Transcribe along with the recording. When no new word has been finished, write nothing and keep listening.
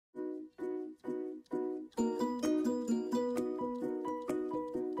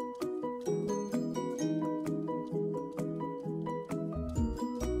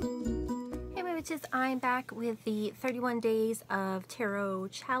Witches, I'm back with the 31 Days of Tarot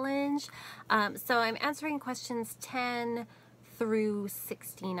Challenge. So I'm answering questions 10 through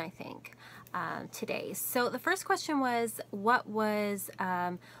 16, I think, today. So the first question was, what was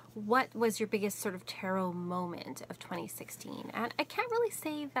your biggest sort of tarot moment of 2016? And I can't really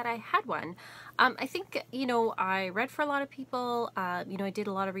say that I had one. I think, I read for a lot of people. I did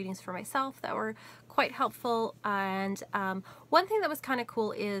a lot of readings for myself that were quite helpful. And one thing that was kind of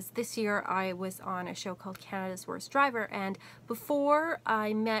cool is this year I was on a show called Canada's Worst Driver, and before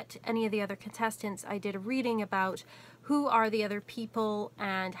I met any of the other contestants, I did a reading about who are the other people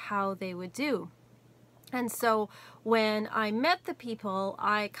and how they would do. And so when I met the people,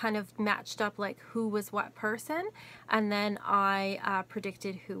 I kind of matched up like who was what person, and then I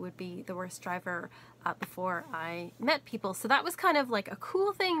predicted who would be the worst driver before I met people. So that was kind of like a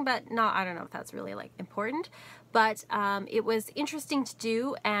cool thing, but I don't know if that's really like important, but it was interesting to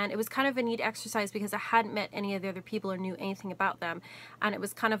do, and it was kind of a neat exercise because I hadn't met any of the other people or knew anything about them, and it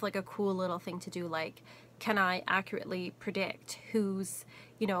was kind of like a cool little thing to do, like, can I accurately predict who's,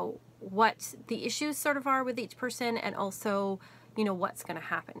 what the issues sort of are with each person, and also, what's going to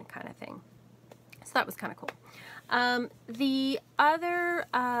happen kind of thing. So that was kind of cool. The other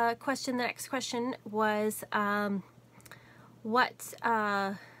question, the next question was, what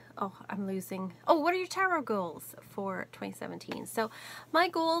are your tarot goals for 2017? So my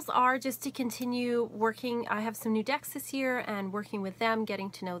goals are just to continue working. I have some new decks this year and working with them,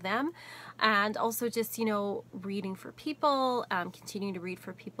 getting to know them, and also just, reading for people, continuing to read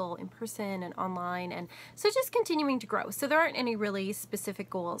for people in person and online, and so just continuing to grow. So there aren't any really specific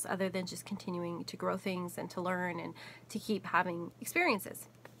goals other than just continuing to grow things and to learn and to keep having experiences.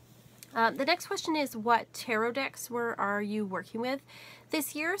 The next question is, what tarot decks are you working with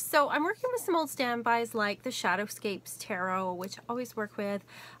this year? So I'm working with some old standbys like the Shadowscapes Tarot, which I always work with.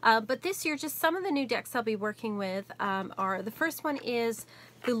 But this year, just some of the new decks I'll be working with are, the first one is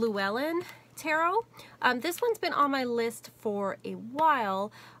the Llewellyn Tarot. This one's been on my list for a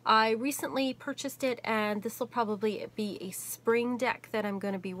while. I recently purchased it, and this will probably be a spring deck that I'm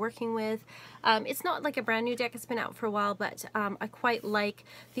going to be working with. It's not like a brand new deck, it's been out for a while, but I quite like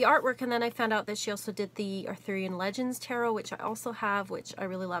the artwork, and then I found out that she also did the Arthurian Legends Tarot, which I also have, which I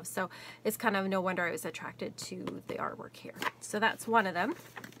really love, so it's kind of no wonder I was attracted to the artwork here. So that's one of them.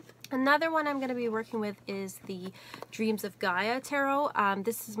 Another one I'm going to be working with is the Dreams of Gaia Tarot.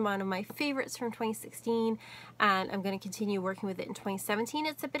 This is one of my favorites from 2016, and I'm going to continue working with it in 2017.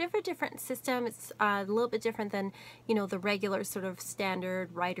 It's a bit of a different system. It's a little bit different than, the regular sort of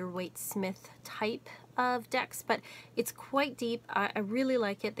standard Rider-Waite-Smith type of decks, but it's quite deep. I really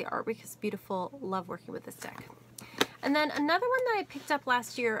like it. The artwork is beautiful. Love working with this deck. And then another one that I picked up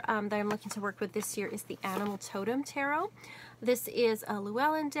last year that I'm looking to work with this year is the Animal Totem Tarot. This is a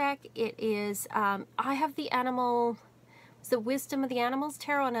Llewellyn deck. It is, I have the Wisdom of the Animals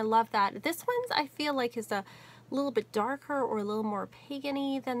Tarot, and I love that. This one's, I feel like, is a little bit darker or a little more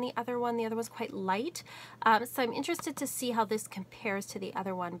pagan-y than the other one. The other one's quite light. So I'm interested to see how this compares to the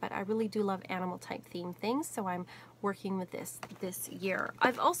other one, but I really do love animal type theme things, so I'm working with this year.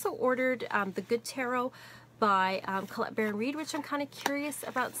 I've also ordered the Good Tarot by Colette Baron-Reid, which I'm kind of curious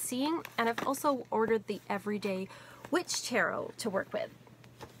about seeing, and I've also ordered the Everyday Witch Tarot to work with.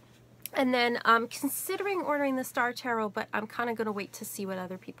 And then I'm considering ordering the Star Tarot, but I'm kind of going to wait to see what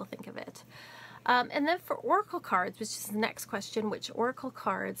other people think of it. And then for Oracle cards, which is the next question, which Oracle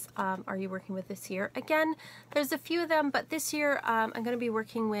cards are you working with this year? Again, there's a few of them, but this year I'm going to be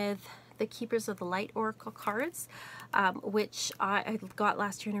working with the Keepers of the Light Oracle cards, which I got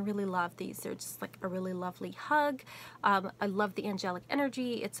last year, and I really love these. They're just like a really lovely hug. I love the angelic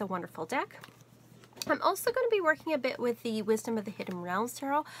energy. It's a wonderful deck. I'm also going to be working a bit with the Wisdom of the Hidden Realms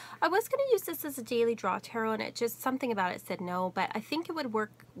Tarot. I was going to use this as a daily draw tarot, and it just, something about it said no, but I think it would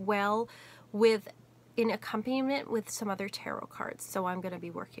work well with in accompaniment with some other tarot cards, so I'm going to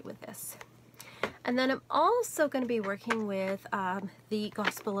be working with this. And then I'm also going to be working with the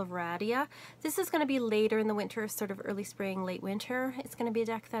Gospel of Radia. This is going to be later in the winter, sort of early spring, late winter. It's going to be a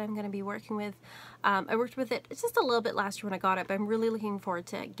deck that I'm going to be working with. I worked with it just a little bit last year when I got it, but I'm really looking forward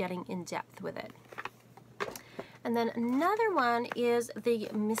to getting in depth with it. And then another one is the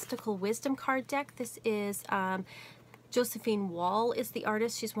Mystical Wisdom card deck. This is Josephine Wall is the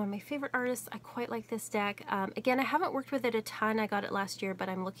artist. She's one of my favorite artists. I quite like this deck. Again, I haven't worked with it a ton. I got it last year, but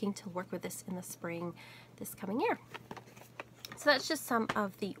I'm looking to work with this in the spring this coming year. So that's just some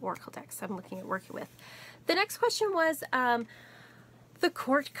of the Oracle decks I'm looking at working with. The next question was the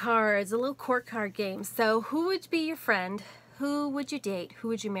court cards, a little court card game. So who would be your friend? Who would you date? Who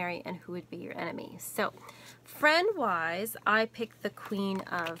would you marry? And who would be your enemy? So friend-wise, I picked the Queen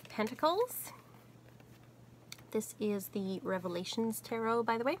of Pentacles. This is the Revelations Tarot,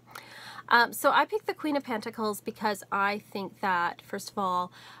 by the way. So I picked the Queen of Pentacles because I think that, first of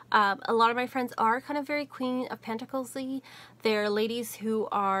all, a lot of my friends are kind of very Queen of Pentacles-y. They're ladies who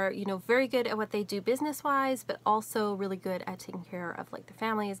are, you know, very good at what they do business-wise, but also really good at taking care of like their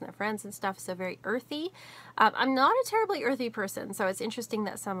families and their friends and stuff, so very earthy. I'm not a terribly earthy person, so it's interesting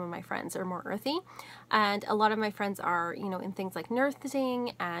that some of my friends are more earthy. And a lot of my friends are, you know, in things like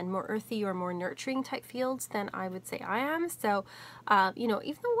nursing and more earthy or more nurturing type fields than I would say I am. So, you know,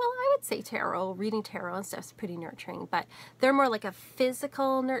 even though, well, I would say tarot, reading tarot and stuff is pretty nurturing, but they're more like a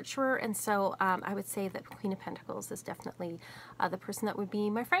physical nurturer. And so I would say that Queen of Pentacles is definitely the person that would be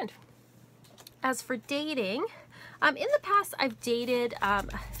my friend. As for dating, in the past, I've dated a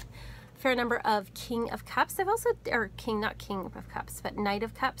fair number of King of Cups. I've also, or King, not King of Cups, but Knight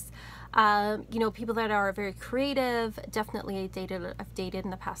of Cups. You know, people that are very creative. Definitely I've dated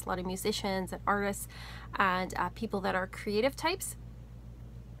in the past a lot of musicians and artists and people that are creative types.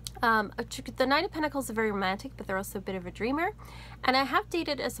 The Knight of Pentacles are very romantic, but they're also a bit of a dreamer. And I have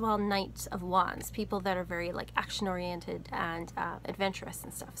dated as well Knights of Wands, people that are very like action oriented and adventurous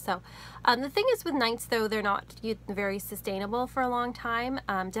and stuff. So the thing is with Knights though, they're not very sustainable for a long time.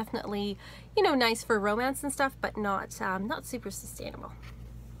 Definitely, you know, nice for romance and stuff, but not super sustainable.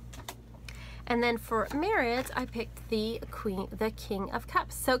 And then for marriage, I picked the King of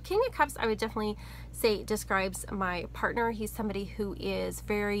Cups. So King of Cups, I would definitely say describes my partner. He's somebody who is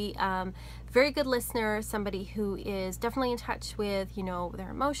very, very good listener, somebody who is definitely in touch with, you know, their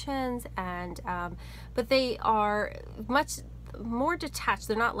emotions, and but they are much more detached.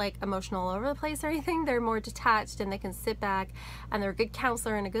 They're not like emotional all over the place or anything. They're more detached, and they can sit back, and they're a good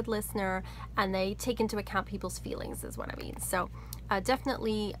counselor and a good listener, and they take into account people's feelings is what I mean. So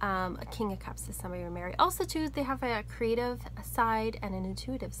definitely a King of Cups is somebody to marry. Also too, they have a creative side and an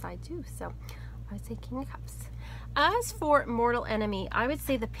intuitive side too. So I would say King of Cups. As for mortal enemy, I would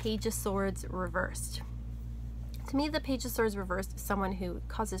say the Page of Swords reversed. To me, the Page of Swords reversed is someone who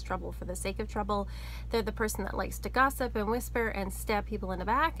causes trouble for the sake of trouble. They're the person that likes to gossip and whisper and stab people in the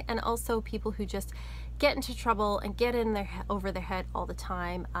back, and also people who just get into trouble and get in over their head all the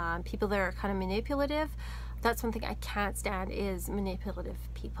time. People that are kind of manipulative. That's one thing I can't stand, is manipulative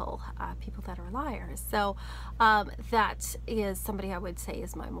people, people that are liars. So that is somebody I would say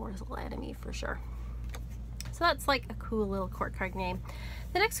is my mortal enemy for sure. So that's like a cool little court card name.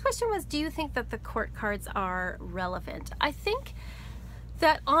 The next question was, do you think that the court cards are relevant? I think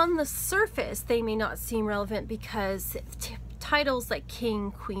that on the surface they may not seem relevant because titles like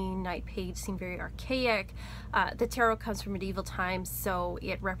King, Queen, Knight, Page seem very archaic. The tarot comes from medieval times, so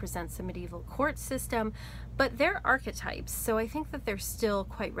it represents a medieval court system, but they're archetypes, so I think that they're still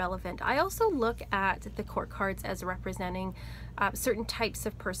quite relevant. I also look at the court cards as representing certain types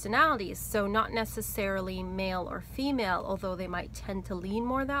of personalities, so not necessarily male or female, although they might tend to lean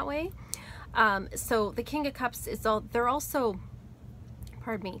more that way. So the King of Cups is they're also,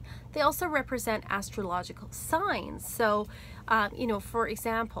 pardon me, they also represent astrological signs. So, you know, for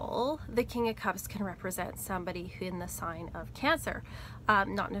example, the King of Cups can represent somebody who in the sign of Cancer,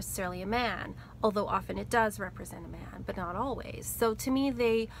 not necessarily a man, although often it does represent a man, but not always. So to me,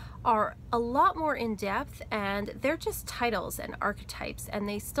 they are a lot more in depth, and they're just titles and archetypes, and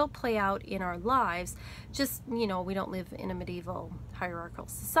they still play out in our lives. Just, you know, we don't live in a medieval hierarchical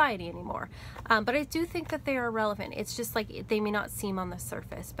society anymore. But I do think that they are relevant. It's just like they may not seem on the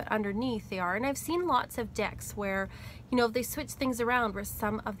surface, but underneath they are. And I've seen lots of decks where, you know, they switch things around, where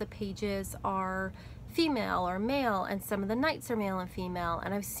some of the pages are female or male and some of the knights are male and female,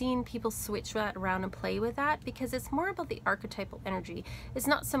 and I've seen people switch that around and play with that because it's more about the archetypal energy. It's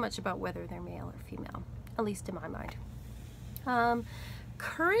not so much about whether they're male or female, at least in my mind.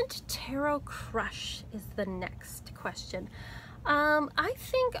 Current tarot crush is the next question. I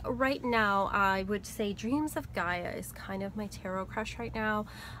think right now I would say Dreams of Gaia is kind of my tarot crush right now.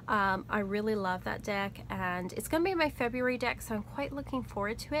 I really love that deck, and it's going to be my February deck, so I'm quite looking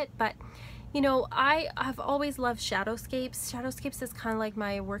forward to it. But you know, I have always loved Shadowscapes. Shadowscapes is kind of like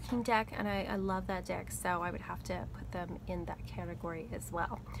my working deck, and I love that deck, so I would have to put them in that category as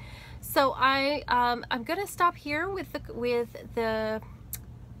well. So I'm gonna stop here with the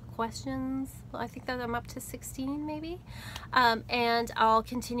questions. Well, I think that I'm up to 16 maybe, and I'll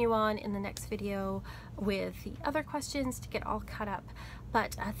continue on in the next video with the other questions to get all caught up.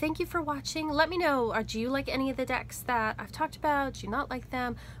 But thank you for watching. Let me know, do you like any of the decks that I've talked about? Do you not like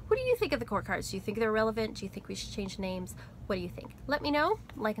them? What do you think of the court cards? Do you think they're relevant? Do you think we should change names? What do you think? Let me know.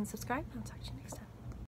 Like and subscribe. I'll talk to you next time.